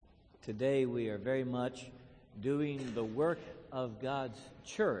Today we are very much doing the work of God's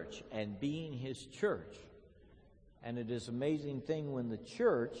church and being His church. And it is an amazing thing when the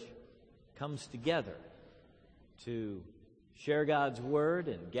church comes together to share God's Word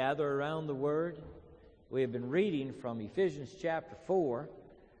and gather around the Word. We have been reading from Ephesians chapter 4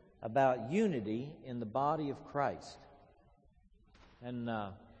 about unity in the body of Christ. And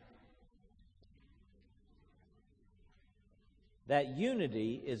that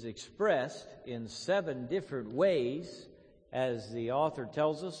unity is expressed in 7 different ways, as the author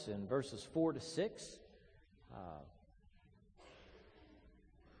tells us in verses 4 to 6.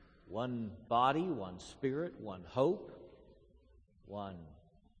 One body, one spirit, one hope, one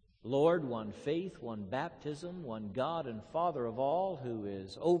Lord, one faith, one baptism, one God and Father of all, who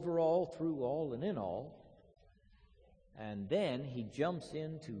is over all, through all, and in all. And then he jumps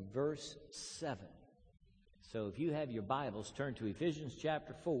into verse 7. So if you have your Bibles, turn to Ephesians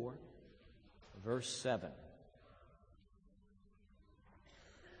chapter 4, verse 7.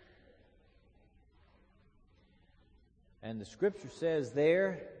 And the Scripture says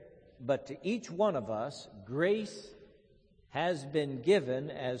there, "But to each one of us grace has been given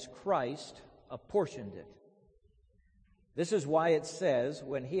as Christ apportioned it." This is why it says,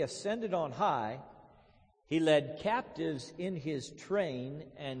 "When he ascended on high, he led captives in his train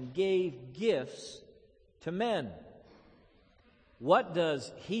and gave gifts to men." What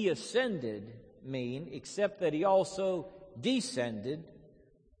does he ascended mean except that he also descended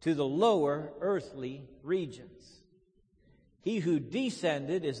to the lower earthly regions? He who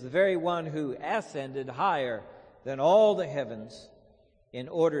descended is the very one who ascended higher than all the heavens in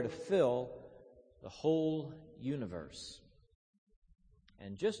order to fill the whole universe.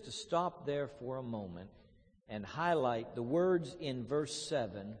 And just to stop there for a moment and highlight the words in verse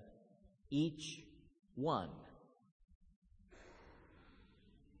 7, each one.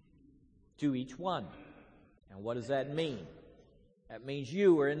 To each one. And what does that mean? That means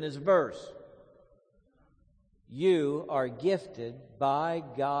you are in this verse. You are gifted by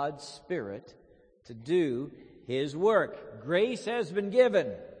God's Spirit to do His work. Grace has been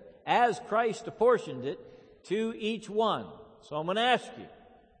given as Christ apportioned it to each one. So I'm going to ask you,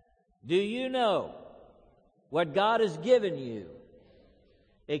 do you know what God has given you,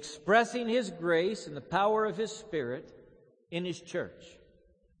 expressing His grace and the power of His Spirit in His church?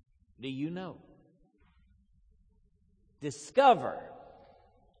 Do you know? Discover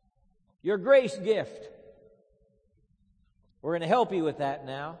your grace gift. We're going to help you with that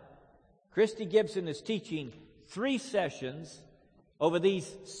now. Christy Gibson is teaching 3 sessions over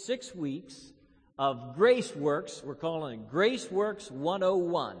these 6 weeks of Grace Works. We're calling it Grace Works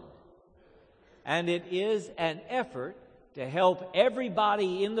 101. And it is an effort to help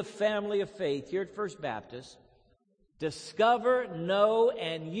everybody in the family of faith here at First Baptist discover, know,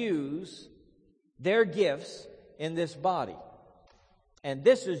 and use their gifts in this body. And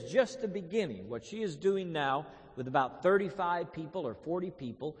this is just the beginning. What she is doing now with about 35 people or 40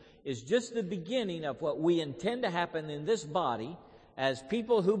 people is just the beginning of what we intend to happen in this body as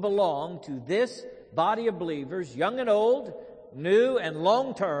people who belong to this body of believers, young and old, new and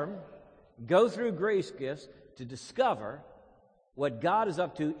long-term, go through grace gifts to discover what God is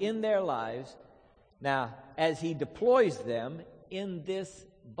up to in their lives now as He deploys them in this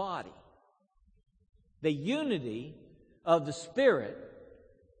body. The unity of the Spirit,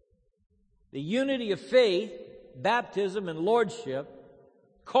 the unity of faith, baptism, and lordship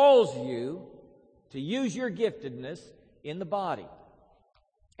calls you to use your giftedness in the body.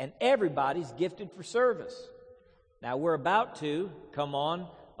 And everybody's gifted for service. Now we're about to come on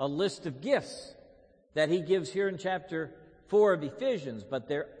a list of gifts that he gives here in chapter 4 of Ephesians, but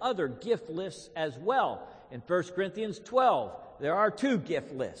there are other gift lists as well. In 1 Corinthians 12, there are 2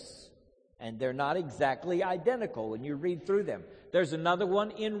 gift lists, and they're not exactly identical when you read through them. There's another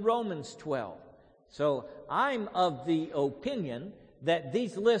one in Romans 12. So I'm of the opinion that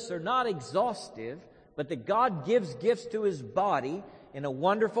these lists are not exhaustive, but that God gives gifts to His body in a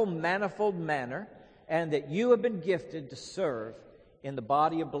wonderful, manifold manner, and that you have been gifted to serve in the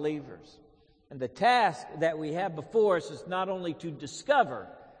body of believers. And the task that we have before us is not only to discover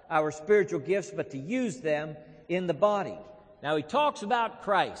our spiritual gifts, but to use them in the body. Now he talks about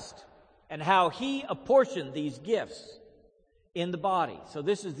Christ and how He apportioned these gifts in the body. So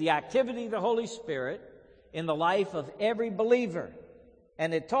this is the activity of the Holy Spirit in the life of every believer.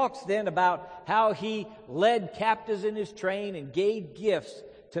 And it talks then about how He led captives in His train and gave gifts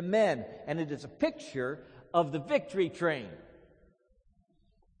to men. And it is a picture of the victory train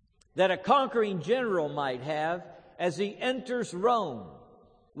that a conquering general might have as he enters Rome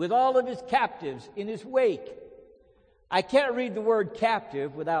with all of his captives in his wake. I can't read the word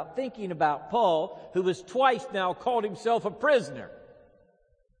captive without thinking about Paul, who has twice now called himself a prisoner.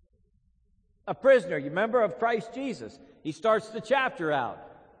 A prisoner, you remember, of Christ Jesus. He starts the chapter out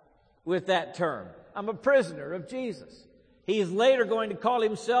with that term. I'm a prisoner of Jesus. He is later going to call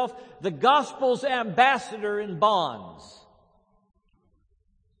himself the gospel's ambassador in bonds.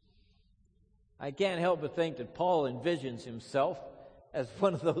 I can't help but think that Paul envisions himself as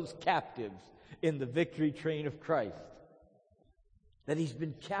one of those captives in the victory train of Christ. That he's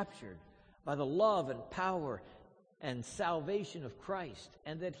been captured by the love and power and salvation of Christ,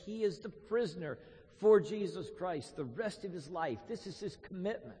 and that he is the prisoner for Jesus Christ the rest of his life. This is his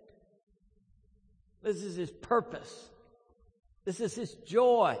commitment. This is his purpose. This is his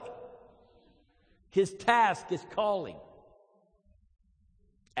joy, his task, his calling,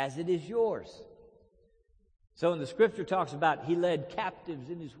 as it is yours. So when the scripture talks about he led captives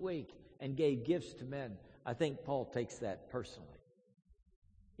in his wake and gave gifts to men, I think Paul takes that personally.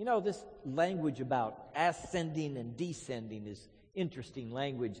 You know, this language about ascending and descending is interesting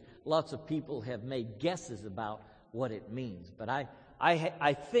language. Lots of people have made guesses about what it means. But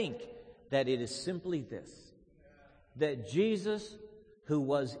I think that it is simply this, that Jesus, who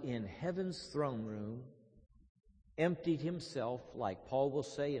was in heaven's throne room, emptied himself, like Paul will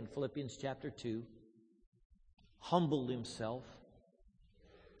say in Philippians chapter 2, humbled himself,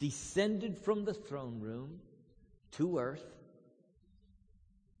 descended from the throne room to earth,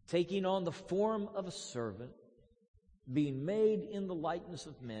 taking on the form of a servant, being made in the likeness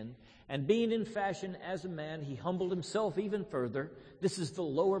of men, and being in fashion as a man, he humbled himself even further. This is the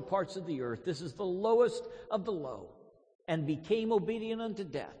lower parts of the earth. This is the lowest of the low, and became obedient unto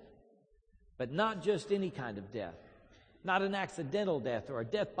death. But not just any kind of death, not an accidental death or a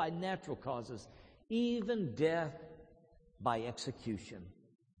death by natural causes, even death by execution,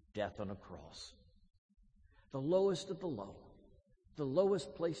 death on a cross. The lowest of the low, the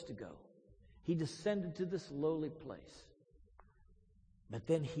lowest place to go. He descended to this lowly place. But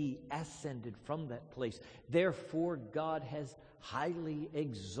then he ascended from that place. Therefore, God has highly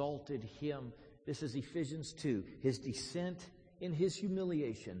exalted him. This is Ephesians 2. His descent in his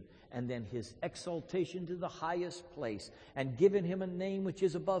humiliation, and then his exaltation to the highest place, and given him a name which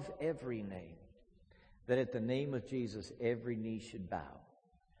is above every name, that at the name of Jesus every knee should bow.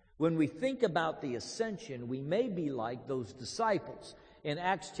 When we think about the ascension, we may be like those disciples in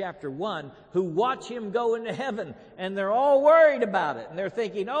Acts chapter 1 who watch him go into heaven, and they're all worried about it. And they're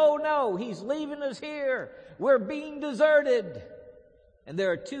thinking, oh no, he's leaving us here. We're being deserted. And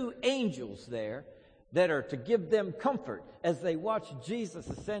there are two angels there that are to give them comfort as they watch Jesus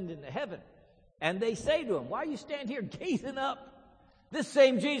ascend into heaven. And they say to him, why you stand here gazing up? This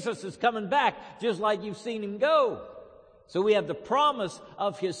same Jesus is coming back just like you've seen him go. So we have the promise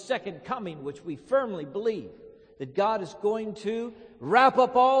of his second coming, which we firmly believe, that God is going to wrap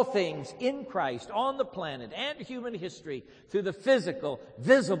up all things in Christ on the planet and human history through the physical,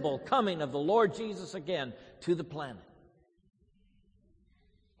 visible coming of the Lord Jesus again to the planet.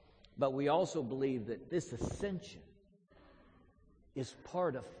 But we also believe that this ascension is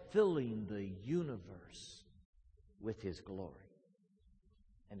part of filling the universe with his glory.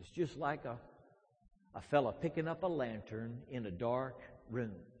 And it's just like a fella picking up a lantern in a dark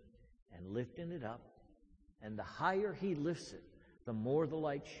room and lifting it up. And the higher he lifts it, the more the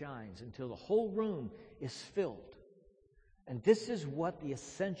light shines until the whole room is filled. And this is what the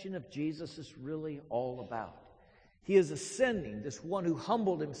ascension of Jesus is really all about. He is ascending, this one who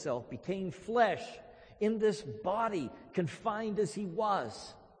humbled himself, became flesh in this body, confined as he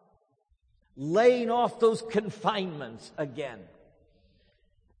was, laying off those confinements again,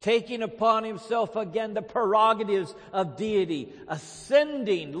 taking upon himself again the prerogatives of deity,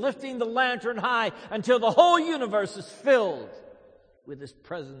 ascending, lifting the lantern high until the whole universe is filled with his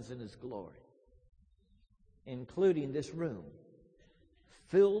presence and his glory, including this room,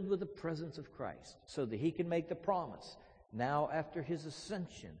 filled with the presence of Christ, so that he can make the promise now after his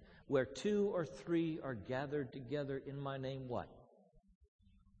ascension, where 2 or 3 are gathered together in my name, what?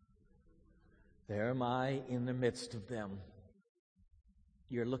 There am I in the midst of them.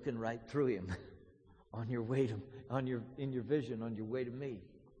 You're looking right through him on your way to, in your vision, on your way to me.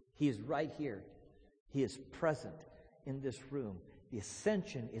 He is right here. He is present in this room. The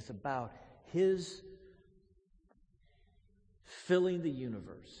ascension is about his filling the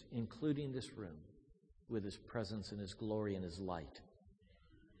universe, including this room, with his presence and his glory and his light.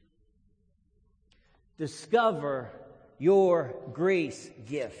 Discover your grace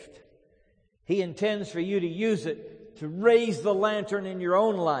gift. He intends for you to use it to raise the lantern in your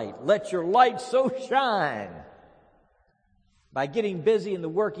own light. Let your light so shine by getting busy in the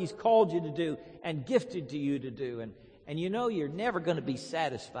work he's called you to do and gifted to you to do. And you know you're never going to be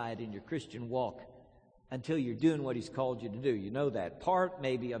satisfied in your Christian walk until you're doing what He's called you to do. You know that. Part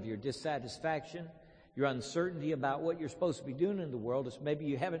maybe of your dissatisfaction, your uncertainty about what you're supposed to be doing in the world is maybe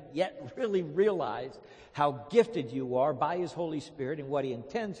you haven't yet really realized how gifted you are by His Holy Spirit and what He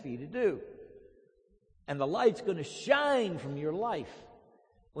intends for you to do. And the light's going to shine from your life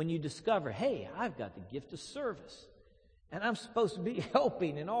when you discover, hey, I've got the gift of service. And I'm supposed to be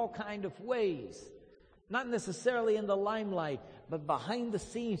helping in all kind of ways. Not necessarily in the limelight, but behind the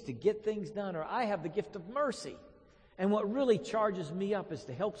scenes to get things done. Or I have the gift of mercy. And what really charges me up is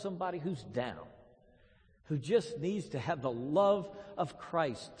to help somebody who's down, who just needs to have the love of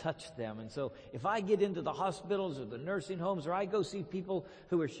Christ touch them. And so if I get into the hospitals or the nursing homes, or I go see people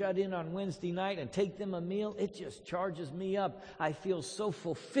who are shut in on Wednesday night and take them a meal, it just charges me up. I feel so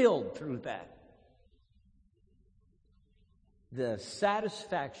fulfilled through that. The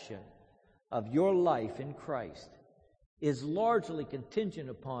satisfaction of your life in Christ is largely contingent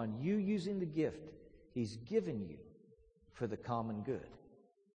upon you using the gift He's given you for the common good.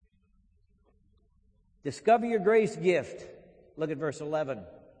 Discover your grace gift. Look at verse 11.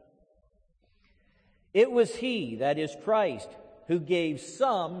 It was He, that is Christ, who gave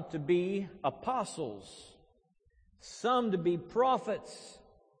some to be apostles, some to be prophets,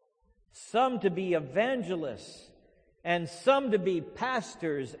 some to be evangelists, and some to be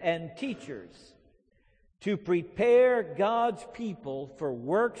pastors and teachers, to prepare God's people for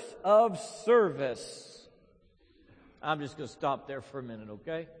works of service. I'm just going to stop there for a minute,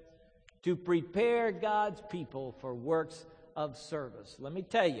 okay? To prepare God's people for works of service. Let me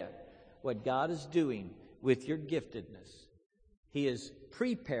tell you what God is doing with your giftedness. He is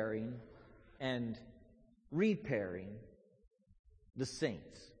preparing and repairing the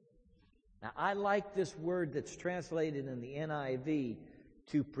saints. Now, I like this word that's translated in the NIV,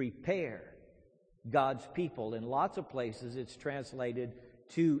 to prepare God's people. In lots of places, it's translated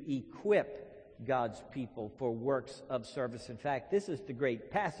to equip God's people for works of service. In fact, this is the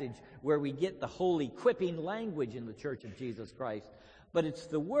great passage where we get the whole equipping language in the Church of Jesus Christ. But it's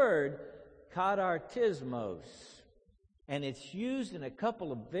the word katartismos, and it's used in a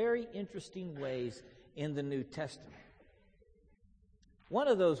couple of very interesting ways in the New Testament. One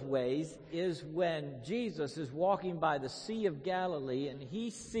of those ways is when Jesus is walking by the Sea of Galilee and He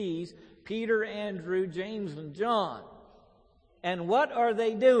sees Peter, Andrew, James, and John. And what are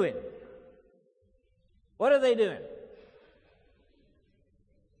they doing? What are they doing?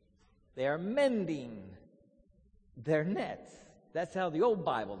 They are mending their nets. That's how the old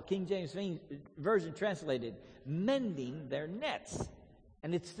Bible, the King James Version, translated, mending their nets.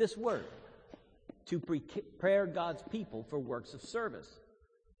 And it's this word, to prepare God's people for works of service.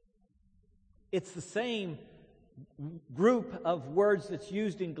 It's the same group of words that's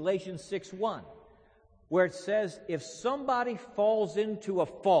used in Galatians 6:1, where it says, if somebody falls into a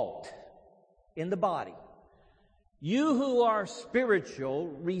fault in the body, you who are spiritual,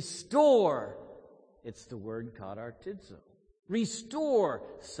 restore. It's the word katartizo. Restore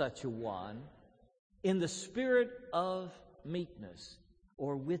such a one in the spirit of meekness,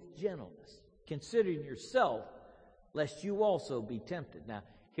 or with gentleness, considering yourself, lest you also be tempted. Now,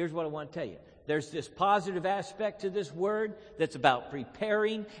 here's what I want to tell you. There's this positive aspect to this word that's about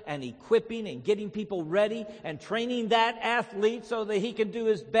preparing and equipping and getting people ready and training that athlete so that he can do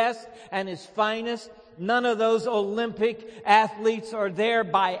his best and his finest. None of those Olympic athletes are there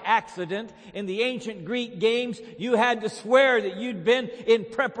by accident. In the ancient Greek games, you had to swear that you'd been in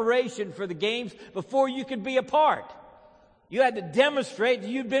preparation for the games before you could be a part. You had to demonstrate that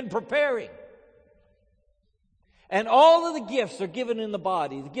you'd been preparing. And all of the gifts are given in the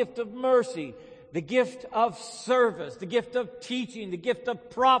body. The gift of mercy, the gift of service, the gift of teaching, the gift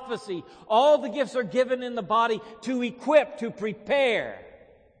of prophecy. All the gifts are given in the body to equip, to prepare,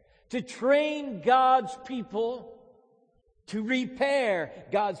 to train God's people, to repair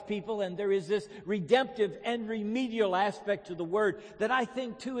God's people. And there is this redemptive and remedial aspect to the word that I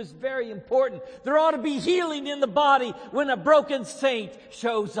think too is very important. There ought to be healing in the body when a broken saint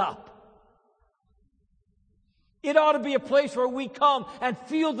shows up. It ought to be a place where we come and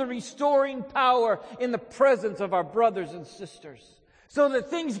feel the restoring power in the presence of our brothers and sisters. So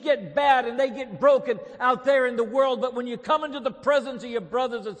that things get bad and they get broken out there in the world. But when you come into the presence of your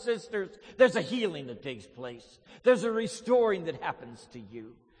brothers and sisters, there's a healing that takes place. There's a restoring that happens to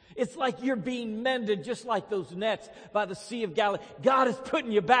you. It's like you're being mended just like those nets by the Sea of Galilee. God is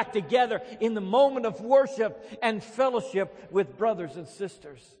putting you back together in the moment of worship and fellowship with brothers and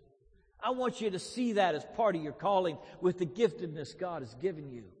sisters. I want you to see that as part of your calling with the giftedness God has given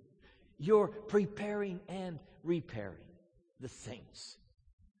you. You're preparing and repairing the saints.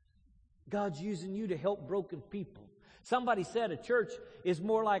 God's using you to help broken people, Somebody said a church is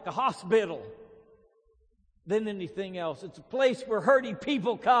more like a hospital than anything else. It's a place where hurting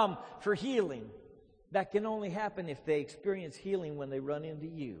people come for healing. That can only happen if they experience healing when they run into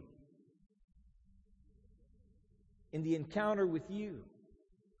you. In the encounter with you.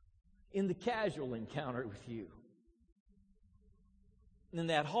 In the casual encounter with you. In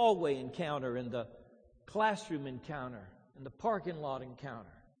that hallway encounter, in the classroom encounter, in the parking lot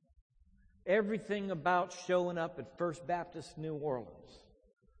encounter. Everything about showing up at First Baptist New Orleans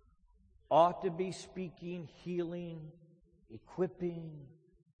ought to be speaking, healing, equipping,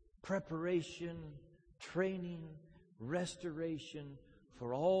 preparation, training, restoration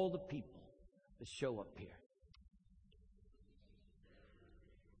for all the people that show up here.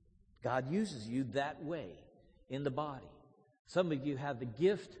 God uses you that way in the body. Some of you have the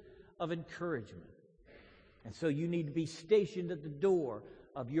gift of encouragement. And so you need to be stationed at the door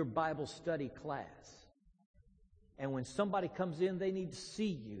of your Bible study class. And when somebody comes in, they need to see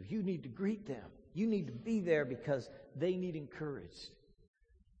you. You need to greet them. You need to be there because they need encouraged.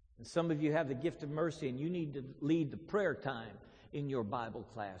 And some of you have the gift of mercy, and you need to lead the prayer time in your Bible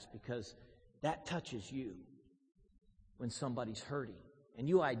class because that touches you when somebody's hurting and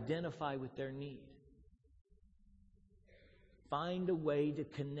you identify with their need. Find a way to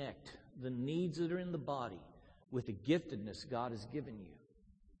connect the needs that are in the body with the giftedness God has given you.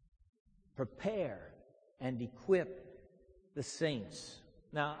 Prepare and equip the saints.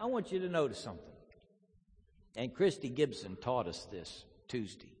 Now, I want you to notice something. And Christy Gibson taught us this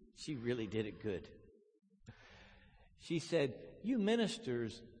Tuesday. She really did it good. She said, you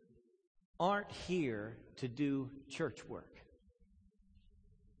ministers aren't here to do church work.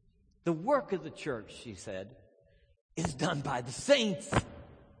 The work of the church, she said, is done by the saints.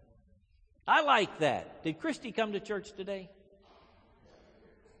 I like that. Did Christy come to church today?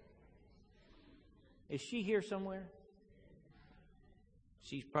 Is she here somewhere?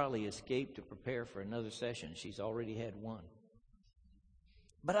 She's probably escaped to prepare for another session. She's already had one.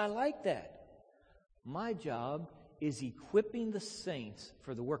 But I like that. My job is equipping the saints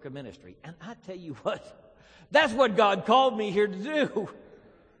for the work of ministry. And I tell you what, that's what God called me here to do.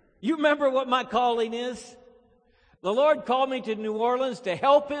 You remember what my calling is? The Lord called me to New Orleans to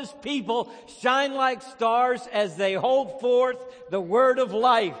help His people shine like stars as they hold forth the word of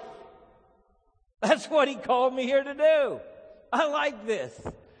life. That's what He called me here to do. I like this.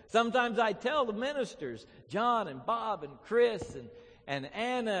 Sometimes I tell the ministers, John and Bob and Chris and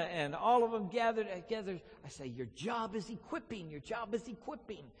Anna and all of them gathered together, I say, your job is equipping. Your job is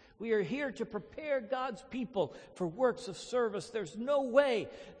equipping. We are here to prepare God's people for works of service. There's no way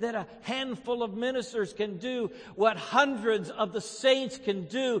that a handful of ministers can do what hundreds of the saints can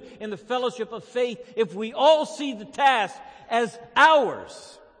do in the fellowship of faith if we all see the task as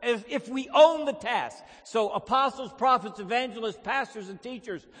ours. If we own the task. So apostles, prophets, evangelists, pastors, and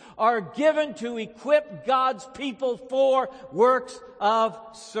teachers are given to equip God's people for works of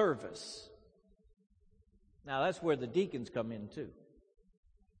service. Now that's where the deacons come in too.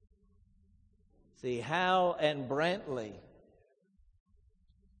 See, Hal and Brantley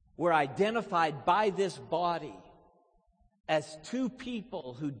were identified by this body as two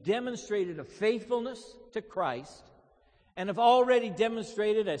people who demonstrated a faithfulness to Christ and have already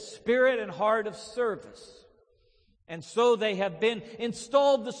demonstrated a spirit and heart of service. And so they have been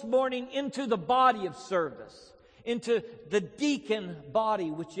installed this morning into the body of service, into the deacon body,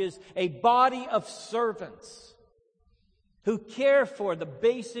 which is a body of servants who care for the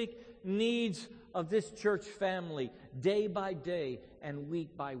basic needs of this church family day by day and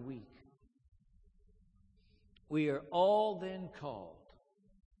week by week. We are all then called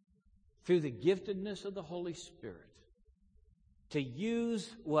through the giftedness of the Holy Spirit to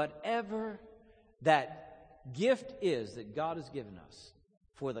use whatever that gift is that God has given us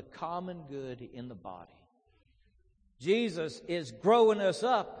for the common good in the body. Jesus is growing us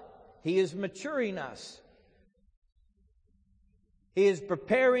up. He is maturing us. He is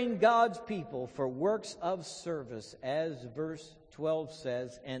preparing God's people for works of service, as verse 12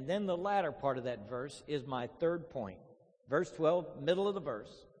 says. And then the latter part of that verse is my third point. Verse 12, middle of the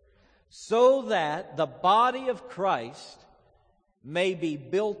verse. So that the body of Christ may be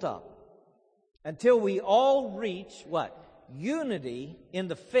built up until we all reach what? Unity in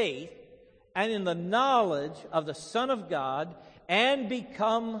the faith and in the knowledge of the Son of God, and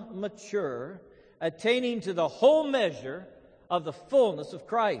become mature, attaining to the whole measure of the fullness of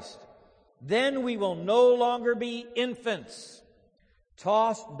Christ. Then we will no longer be infants,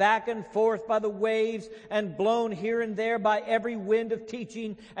 tossed back and forth by the waves and blown here and there by every wind of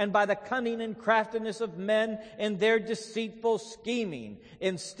teaching and by the cunning and craftiness of men in their deceitful scheming.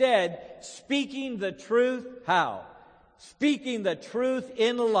 Instead, speaking the truth, how? speaking the truth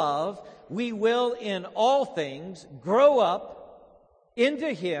in love, we will in all things grow up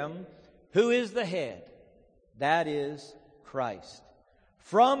into Him who is the head, that is Christ.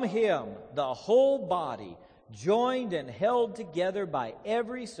 From Him, the whole body, joined and held together by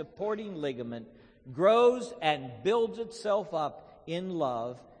every supporting ligament, grows and builds itself up in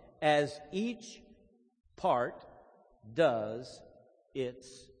love as each part does its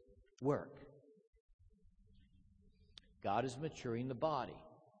work. God is maturing the body.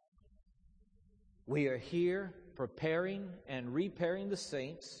 We are here preparing and repairing the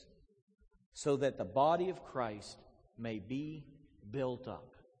saints so that the body of Christ may be built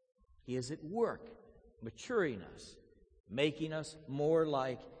up. He is at work, maturing us, making us more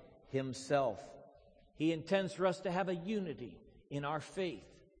like Himself. He intends for us to have a unity in our faith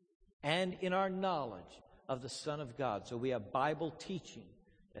and in our knowledge of the Son of God. So we have Bible teaching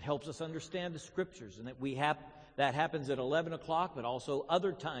that helps us understand the Scriptures, and that happens at 11 o'clock, but also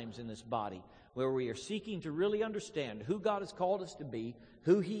other times in this body where we are seeking to really understand who God has called us to be,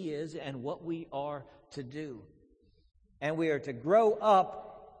 who He is, and what we are to do. And we are to grow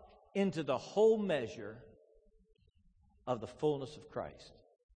up into the whole measure of the fullness of Christ.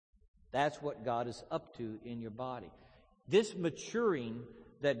 That's what God is up to in your body. This maturing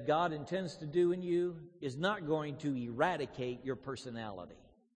that God intends to do in you is not going to eradicate your personality.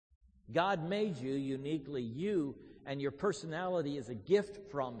 God made you uniquely you, and your personality is a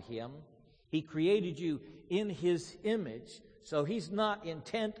gift from Him. He created you in His image, so He's not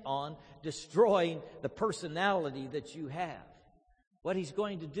intent on destroying the personality that you have. What He's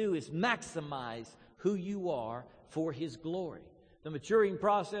going to do is maximize who you are for His glory. The maturing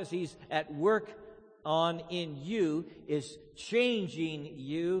process He's at work on in you is changing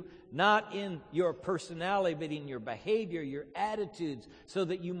you, not in your personality, but in your behavior, your attitudes, so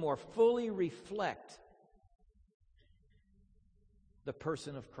that you more fully reflect the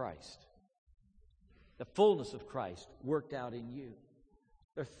person of Christ. The fullness of Christ worked out in you.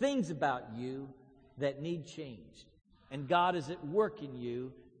 There are things about you that need changed. And God is at work in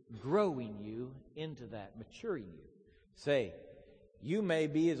you, growing you into that, maturing you. Say, you may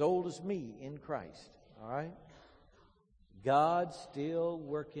be as old as me in Christ, all right? God's still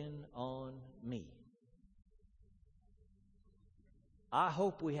working on me. I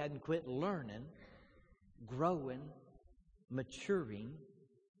hope we hadn't quit learning, growing, maturing,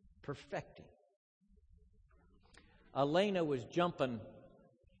 perfecting. Elena was jumping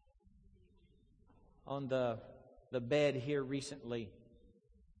on the bed here recently.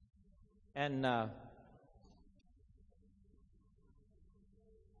 And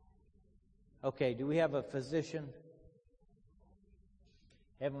okay, do we have a physician?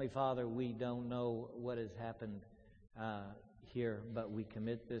 Heavenly Father, we don't know what has happened here, but we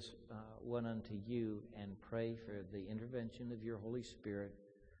commit this one unto you and pray for the intervention of your Holy Spirit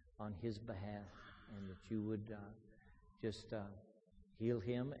on his behalf, and that you would just heal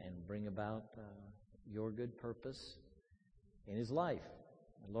him and bring about your good purpose in his life.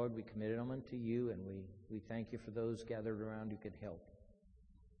 And Lord, we commit him unto you, and we thank you for those gathered around who could help.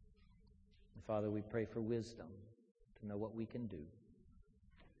 And Father, we pray for wisdom to know what we can do.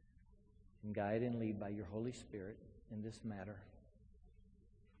 And guide and lead by your Holy Spirit in this matter.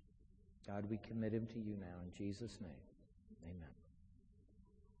 God, we commit him to you now in Jesus' name. Amen.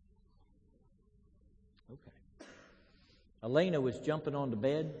 Okay. Elena was jumping on the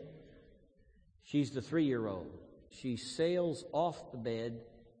bed. She's the 3-year-old. She sails off the bed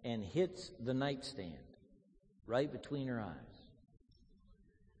and hits the nightstand right between her eyes.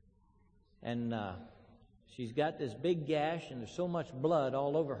 And she's got this big gash, and there's so much blood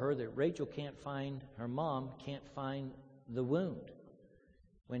all over her that Rachel her mom can't find the wound.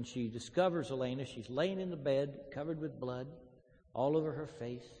 When she discovers Elena, she's laying in the bed, covered with blood all over her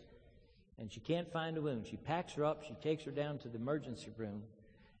face, and she can't find a wound. She packs her up, she takes her down to the emergency room,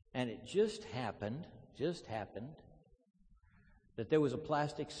 and it just happened that there was a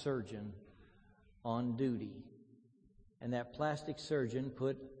plastic surgeon on duty. And that plastic surgeon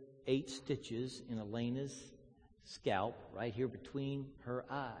put 8 stitches in Elena's scalp right here between her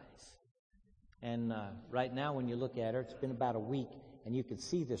eyes. And right now when you look at her, it's been about a week, and you can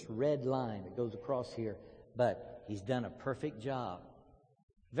see this red line that goes across here. But he's done a perfect job.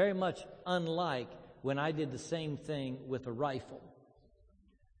 Very much unlike when I did the same thing with a rifle.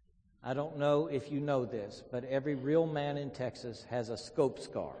 I don't know if you know this, but every real man in Texas has a scope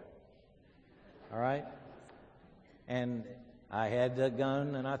scar. All right? And I had the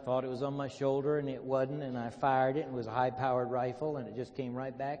gun, and I thought it was on my shoulder, and it wasn't, and I fired it, and it was a high-powered rifle, and it just came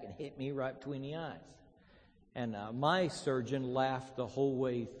right back and hit me right between the eyes. And my surgeon laughed the whole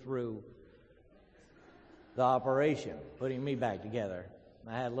way through. the operation, putting me back together.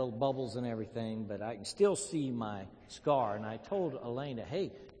 I had little bubbles and everything, but I can still see my scar. And I told Elena,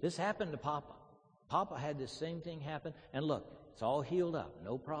 hey, this happened to Papa. Papa had this same thing happen. And look, it's all healed up.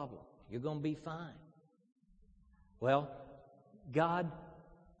 No problem. You're going to be fine. Well, God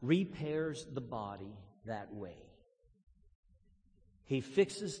repairs the body that way. He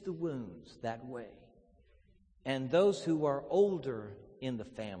fixes the wounds that way. And those who are older in the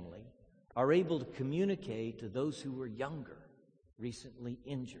family are able to communicate to those who are younger, recently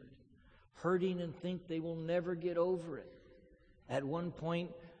injured, hurting and think they will never get over it. At one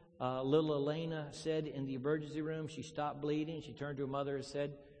point, little Elena said in the emergency room, she stopped bleeding. She turned to her mother and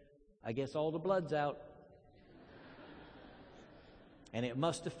said, I guess all the blood's out. And it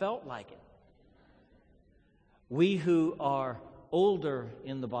must have felt like it. We who are older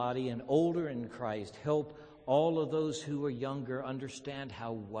in the body and older in Christ help all of those who are younger understand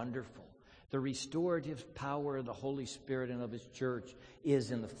how wonderful the restorative power of the Holy Spirit and of His church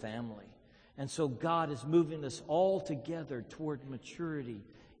is in the family. And so God is moving us all together toward maturity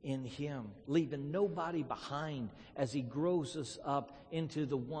in Him, leaving nobody behind as He grows us up into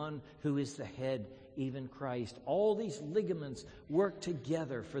the one who is the head, even Christ. All these ligaments work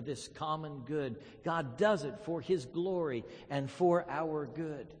together for this common good. God does it for His glory and for our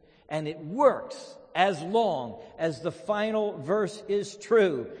good. And it works as long as the final verse is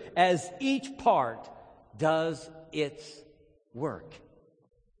true, as each part does its work.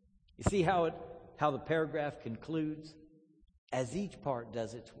 You see how the paragraph concludes? As each part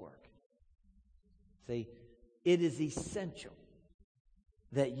does its work. See, it is essential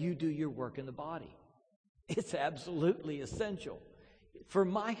that you do your work in the body. It's absolutely essential for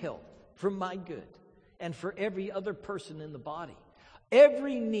my health, for my good, and for every other person in the body.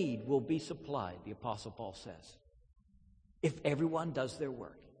 Every need will be supplied, the Apostle Paul says, if everyone does their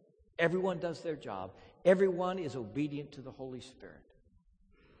work, everyone does their job, everyone is obedient to the Holy Spirit.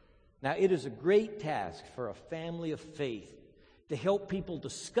 Now, it is a great task for a family of faith to help people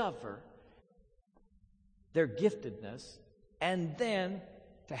discover their giftedness and then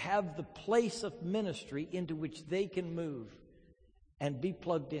to have the place of ministry into which they can move and be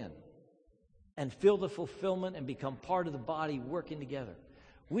plugged in and feel the fulfillment and become part of the body working together.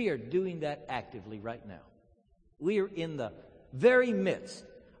 We are doing that actively right now. We are in the very midst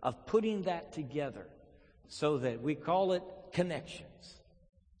of putting that together so that we call it connections,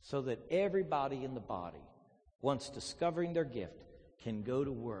 so that everybody in the body, once discovering their gift, can go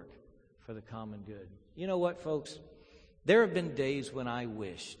to work for the common good. You know what, folks? There have been days when I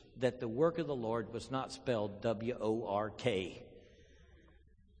wished that the work of the Lord was not spelled W-O-R-K.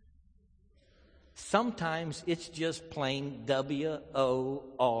 Sometimes it's just plain W-O-R-K.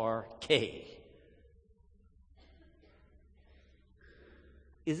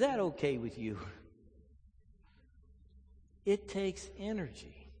 Is that okay with you? It takes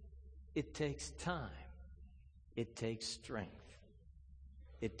energy. It takes time. It takes strength.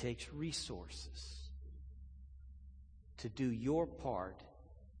 It takes resources to do your part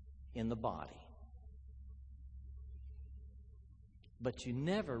in the body. But you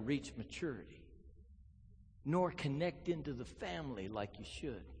never reach maturity, nor connect into the family like you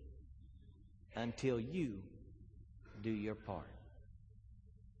should, until you do your part.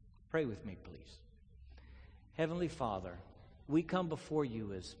 Pray with me, please. Heavenly Father, we come before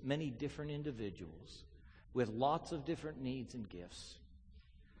you as many different individuals with lots of different needs and gifts.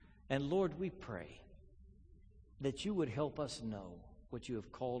 And Lord, we pray that you would help us know what you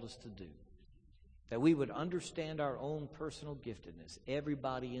have called us to do, that we would understand our own personal giftedness,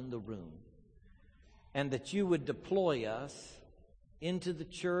 everybody in the room, and that you would deploy us into the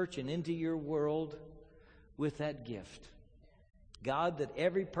church and into your world with that gift. God, that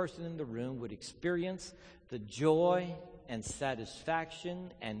every person in the room would experience the joy and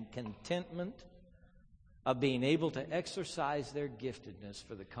satisfaction and contentment of being able to exercise their giftedness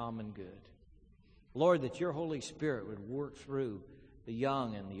for the common good. Lord, that your Holy Spirit would work through the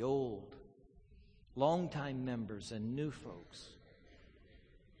young and the old, longtime members and new folks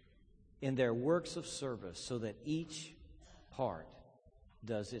in their works of service so that each part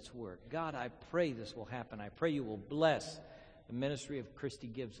does its work. God, I pray this will happen. I pray you will bless the ministry of Christy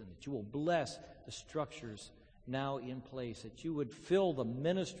Gibson, that you will bless the structures now in place, that you would fill the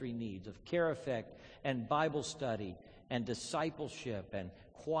ministry needs of Care Effect and Bible study and discipleship and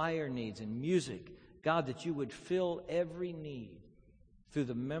choir needs and music. God, that you would fill every need through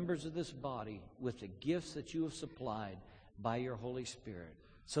the members of this body with the gifts that you have supplied by your Holy Spirit,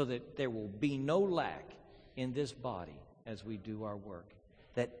 so that there will be no lack in this body as we do our work.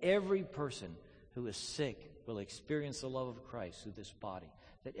 That every person who is sick will experience the love of Christ through this body.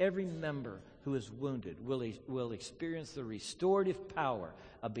 that every member who is wounded will experience the restorative power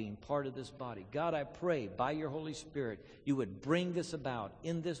of being part of this body. God, I pray by your Holy Spirit you would bring this about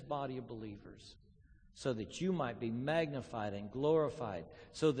in this body of believers so that you might be magnified and glorified,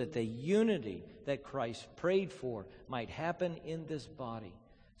 so that the unity that Christ prayed for might happen in this body,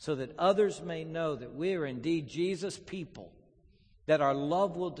 so that others may know that we are indeed Jesus' people, that our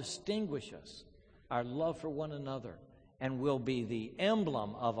love will distinguish us, our love for one another, and will be the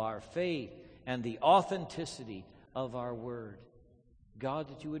emblem of our faith and the authenticity of our word. God,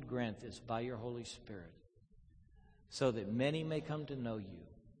 that you would grant this by your Holy Spirit, so that many may come to know you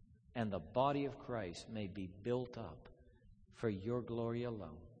and the body of Christ may be built up for your glory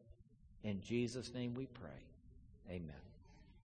alone. In Jesus' name we pray. Amen.